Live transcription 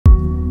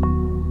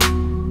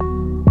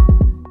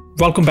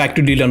Welcome back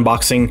to Deal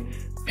Unboxing,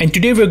 and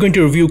today we're going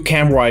to review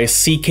KAMRUI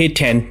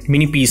CK10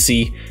 mini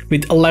PC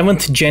with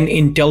 11th gen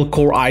Intel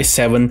Core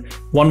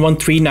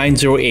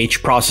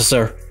i7-11390H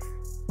processor.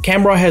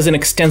 KAMRUI has an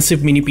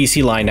extensive mini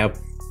PC lineup.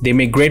 They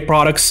make great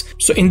products,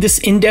 so in this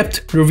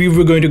in-depth review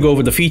we're going to go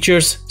over the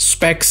features,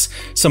 specs,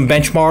 some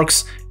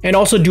benchmarks, and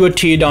also do a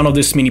teardown of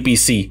this mini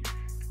PC.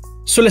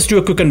 So let's do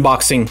a quick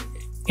unboxing.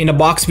 In a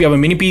box we have a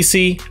mini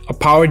PC, a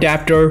power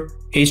adapter,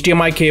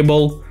 HDMI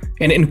cable,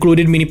 an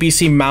included mini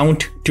PC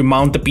mount to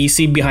mount the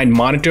PC behind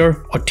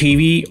monitor or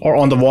TV or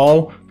on the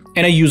wall,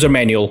 and a user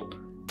manual.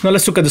 Now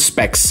let's look at the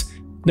specs.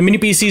 The mini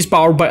PC is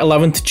powered by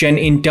 11th gen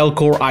Intel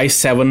Core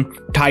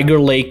i7 Tiger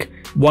Lake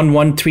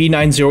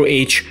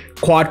 11390H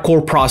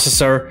quad-core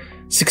processor,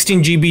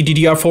 16GB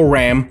DDR4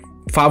 RAM,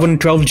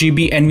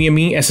 512GB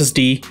NVMe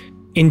SSD,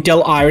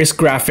 Intel Iris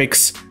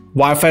graphics,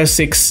 Wi-Fi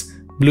 6,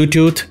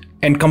 Bluetooth,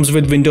 and comes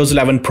with Windows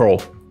 11 Pro.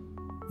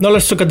 Now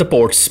let's look at the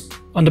ports.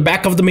 On the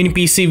back of the mini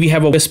PC we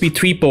have a USB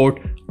 3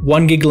 port,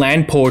 1GB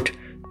LAN port,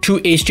 2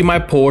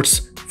 HDMI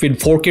ports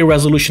with 4K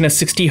resolution at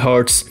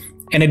 60Hz,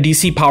 and a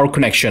DC power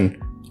connection.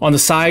 On the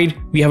side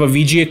we have a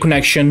VGA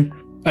connection,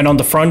 and on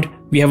the front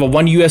we have a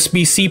 1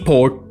 USB-C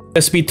port,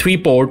 USB 3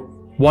 port,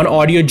 1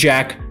 audio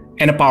jack,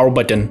 and a power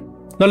button.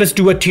 Now let's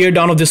do a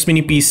teardown of this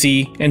mini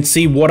PC and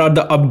see what are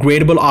the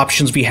upgradable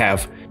options we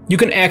have. You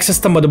can access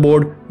the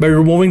motherboard by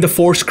removing the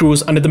 4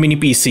 screws under the mini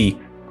PC.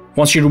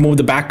 Once you remove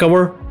the back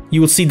cover, you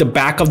will see the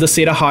back of the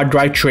SATA hard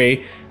drive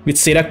tray with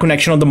SATA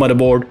connection on the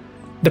motherboard.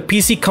 The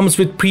PC comes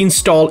with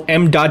pre-installed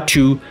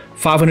M.2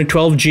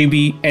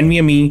 512GB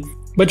NVMe,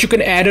 but you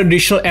can add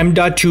additional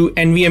M.2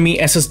 NVMe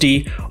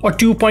SSD or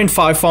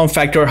 2.5 form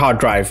factor hard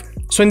drive.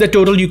 So in the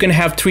total you can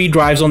have 3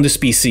 drives on this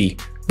PC,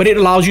 but it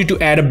allows you to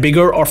add a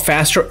bigger or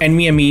faster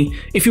NVMe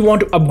if you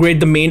want to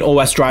upgrade the main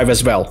OS drive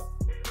as well.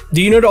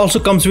 The unit also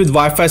comes with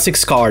Wi-Fi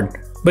 6 card,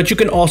 but you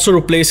can also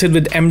replace it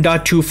with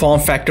M.2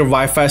 form factor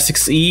Wi-Fi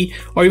 6E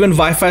or even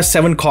Wi-Fi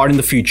 7 card in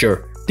the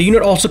future. The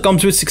unit also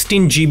comes with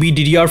 16GB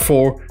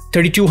DDR4,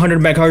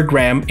 3200MHz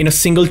RAM in a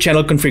single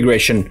channel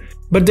configuration,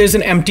 but there's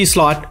an empty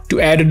slot to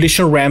add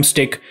additional RAM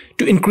stick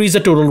to increase the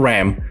total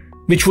RAM,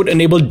 which would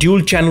enable dual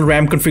channel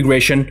RAM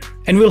configuration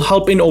and will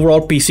help in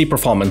overall PC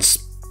performance.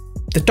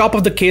 The top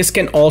of the case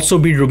can also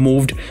be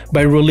removed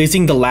by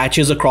releasing the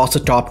latches across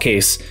the top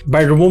case.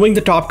 By removing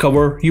the top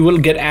cover, you will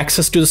get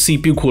access to the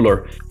CPU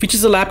cooler, which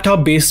is a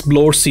laptop-based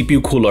blower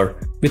CPU cooler,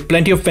 with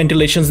plenty of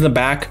ventilations in the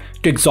back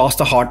to exhaust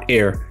the hot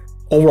air.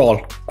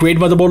 Overall, great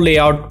motherboard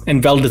layout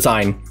and well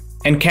designed.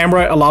 And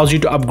KAMRUI allows you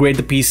to upgrade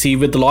the PC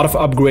with a lot of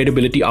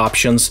upgradability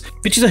options,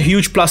 which is a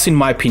huge plus in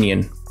my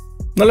opinion.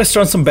 Now let's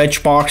run some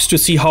benchmarks to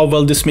see how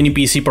well this mini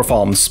PC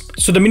performs.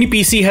 So the mini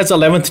PC has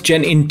 11th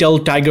gen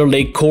Intel Tiger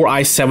Lake Core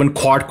i7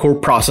 quad-core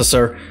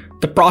processor.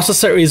 The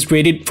processor is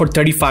rated for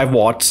 35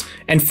 watts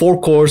and 4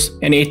 cores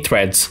and 8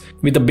 threads,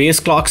 with a base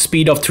clock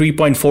speed of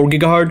 3.4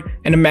 GHz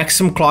and a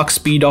maximum clock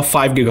speed of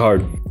 5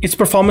 GHz. Its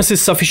performance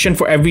is sufficient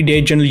for everyday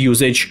general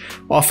usage,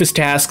 office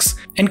tasks,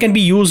 and can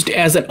be used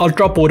as an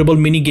ultra-portable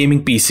mini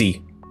gaming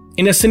PC.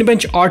 In a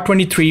Cinebench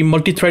R23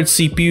 multi-thread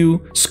CPU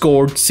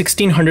scored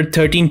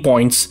 1613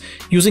 points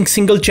using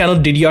single-channel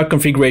DDR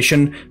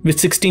configuration with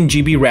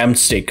 16GB RAM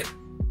stick.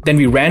 Then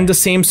we ran the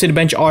same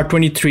Cinebench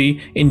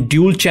R23 in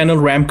dual-channel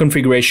RAM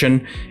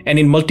configuration and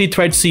in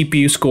multi-thread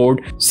CPU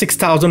scored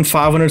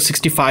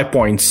 6565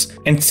 points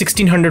and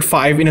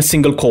 1605 in a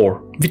single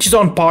core, which is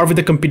on par with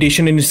the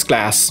competition in its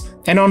class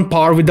and on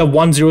par with the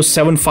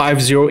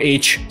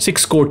 10750H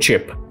 6-core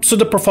chip. So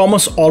the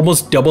performance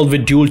almost doubled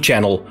with dual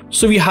channel,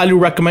 so we highly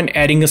recommend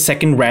adding a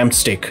second RAM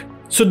stick.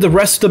 So the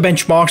rest of the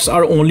benchmarks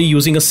are only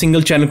using a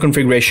single channel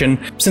configuration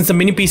since the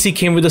mini PC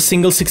came with a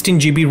single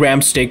 16GB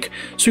RAM stick,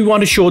 so we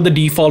want to show the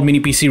default mini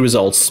PC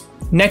results.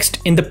 Next,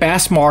 in the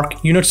pass mark,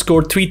 unit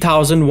scored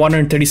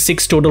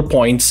 3136 total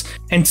points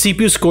and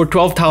CPU scored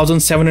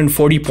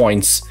 12740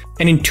 points.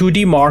 And in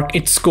 2D mark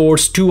it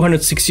scores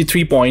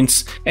 263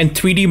 points, and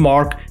 3D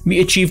mark we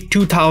achieved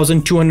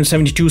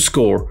 2272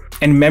 score,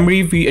 and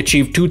memory we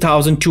achieved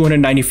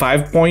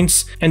 2295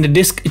 points, and the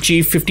disk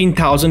achieved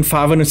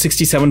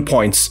 15567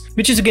 points,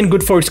 which is again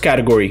good for its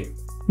category.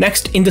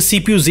 Next, in the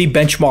CPU-Z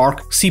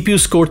benchmark, CPU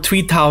scored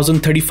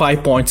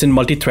 3035 points in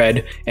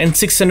multi-thread and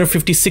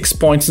 656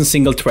 points in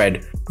single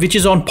thread, which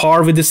is on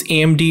par with its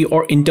AMD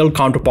or Intel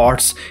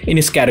counterparts in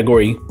its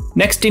category.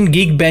 Next, in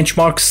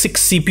Geekbenchmark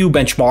 6 CPU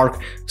benchmark,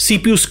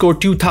 CPU scored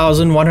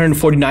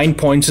 2149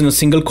 points in a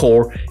single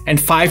core and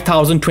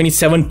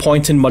 5027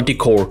 points in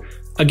multi-core.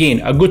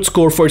 Again, a good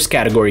score for its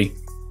category.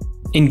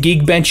 In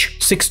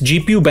Geekbench 6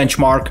 GPU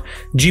benchmark,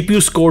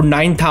 GPU scored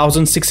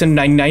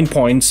 9699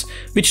 points,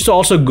 which is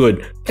also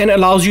good and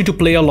allows you to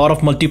play a lot of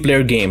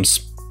multiplayer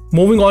games.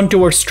 Moving on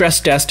to our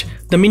stress test,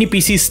 the mini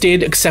PC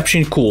stayed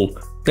exceptionally cool.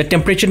 The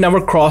temperature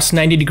never crossed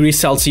 90 degrees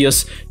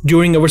Celsius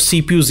during our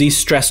CPU-Z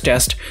stress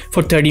test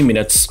for 30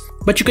 minutes.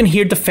 But you can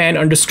hear the fan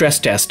under stress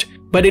test,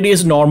 but it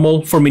is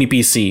normal for mini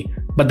PC.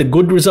 But the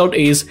good result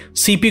is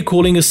CPU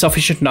cooling is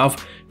sufficient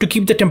enough to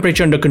keep the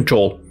temperature under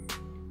control.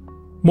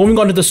 Moving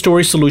on to the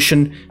storage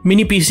solution,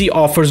 Mini PC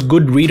offers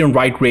good read and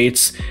write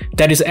rates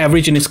that is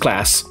average in its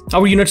class.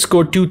 Our unit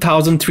scored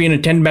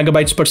 2310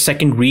 MB per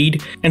second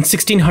read and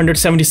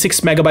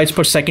 1676 MB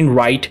per second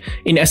write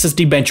in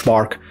SSD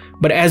benchmark.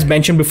 But as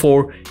mentioned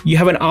before, you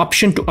have an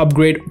option to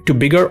upgrade to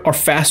bigger or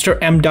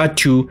faster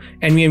M.2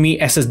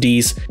 NVMe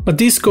SSDs, but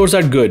these scores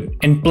are good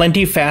and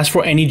plenty fast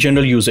for any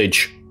general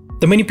usage.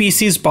 The Mini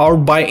PC is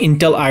powered by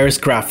Intel Iris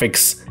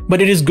graphics,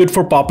 but it is good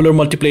for popular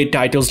multiplayer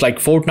titles like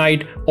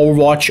Fortnite,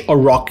 Overwatch, or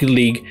Rocket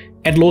League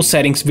at low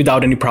settings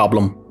without any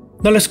problem.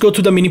 Now let's go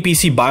through the Mini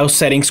PC BIOS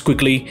settings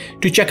quickly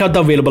to check out the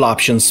available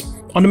options.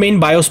 On the main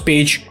BIOS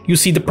page, you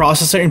see the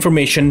processor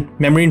information,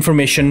 memory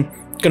information,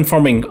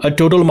 confirming a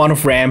total amount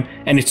of RAM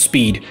and its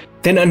speed.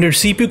 Then under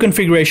CPU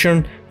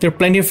configuration, there are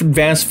plenty of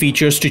advanced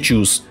features to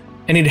choose,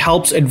 and it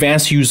helps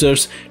advanced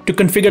users to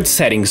configure the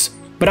settings.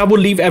 But I will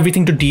leave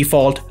everything to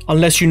default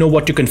unless you know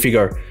what to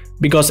configure,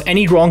 because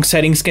any wrong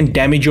settings can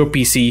damage your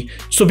PC,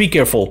 so be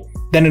careful.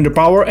 Then under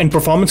power and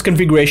performance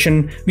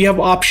configuration, we have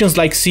options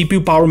like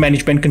CPU power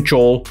management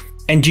control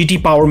and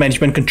GT power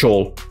management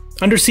control.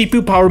 Under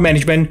CPU power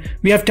management,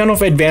 we have a ton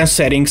of advanced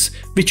settings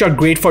which are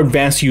great for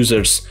advanced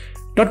users.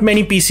 Not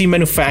many PC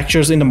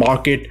manufacturers in the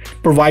market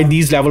provide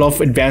these level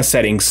of advanced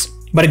settings.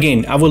 But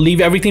again, I will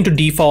leave everything to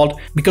default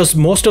because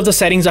most of the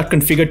settings are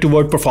configured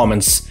toward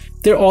performance.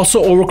 There are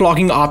also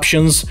overclocking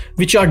options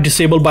which are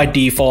disabled by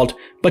default,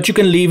 but you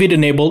can leave it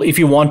enabled if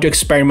you want to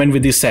experiment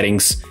with these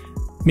settings.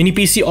 Mini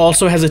PC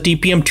also has a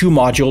TPM2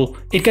 module.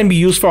 It can be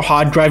used for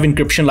hard drive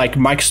encryption like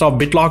Microsoft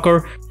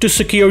BitLocker to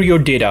secure your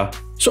data.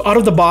 So out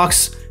of the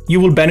box,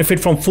 you will benefit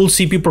from full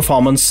CPU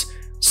performance.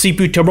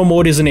 CPU turbo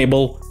mode is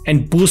enabled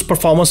and boost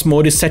performance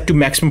mode is set to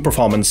maximum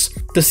performance.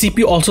 The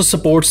CPU also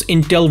supports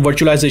Intel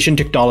virtualization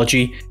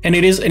technology and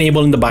it is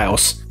enabled in the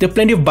BIOS. There are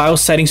plenty of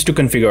BIOS settings to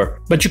configure,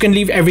 but you can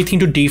leave everything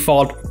to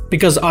default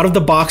because out of the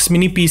box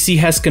Mini PC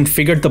has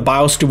configured the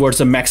BIOS towards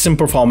the maximum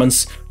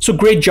performance, so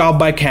great job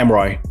by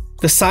KAMRUI.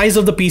 The size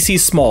of the PC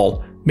is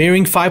small,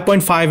 measuring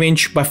 5.5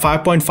 inch by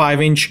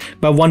 5.5 inch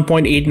by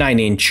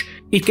 1.89 inch.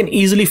 It can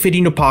easily fit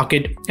in your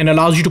pocket and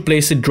allows you to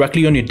place it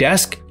directly on your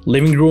desk,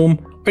 living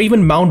room, or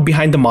even mount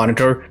behind the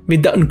monitor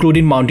with the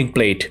included mounting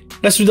plate.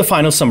 Let's do the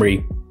final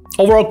summary.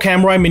 Overall,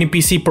 KAMRUI Mini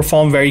PC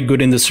performed very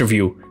good in this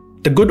review.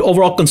 The good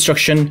overall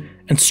construction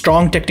and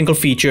strong technical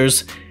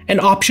features and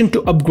option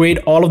to upgrade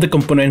all of the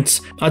components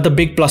are the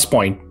big plus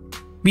point.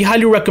 We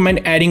highly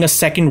recommend adding a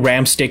second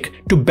RAM stick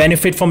to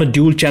benefit from a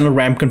dual channel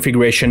RAM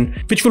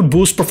configuration, which will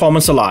boost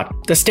performance a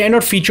lot. The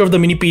standard feature of the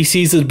Mini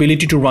PC is the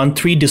ability to run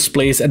 3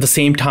 displays at the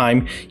same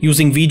time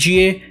using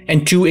VGA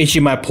and 2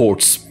 HDMI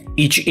ports.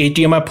 Each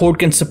HDMI port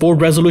can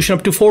support resolution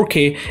up to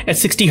 4K at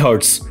 60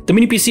 Hz. The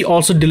Mini PC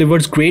also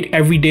delivers great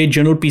everyday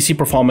general PC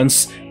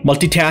performance,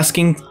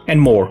 multitasking, and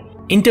more.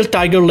 Intel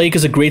Tiger Lake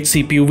is a great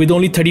CPU with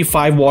only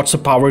 35 watts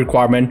of power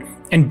requirement,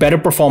 and better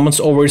performance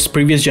over its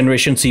previous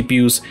generation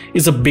CPUs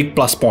is a big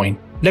plus point.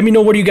 Let me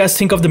know what you guys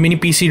think of the Mini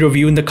PC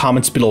review in the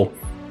comments below.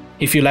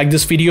 If you like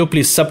this video,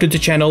 please sub to the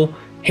channel,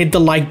 hit the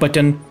like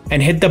button,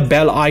 and hit the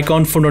bell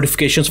icon for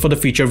notifications for the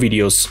future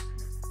videos.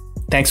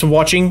 Thanks for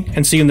watching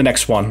and see you in the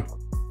next one.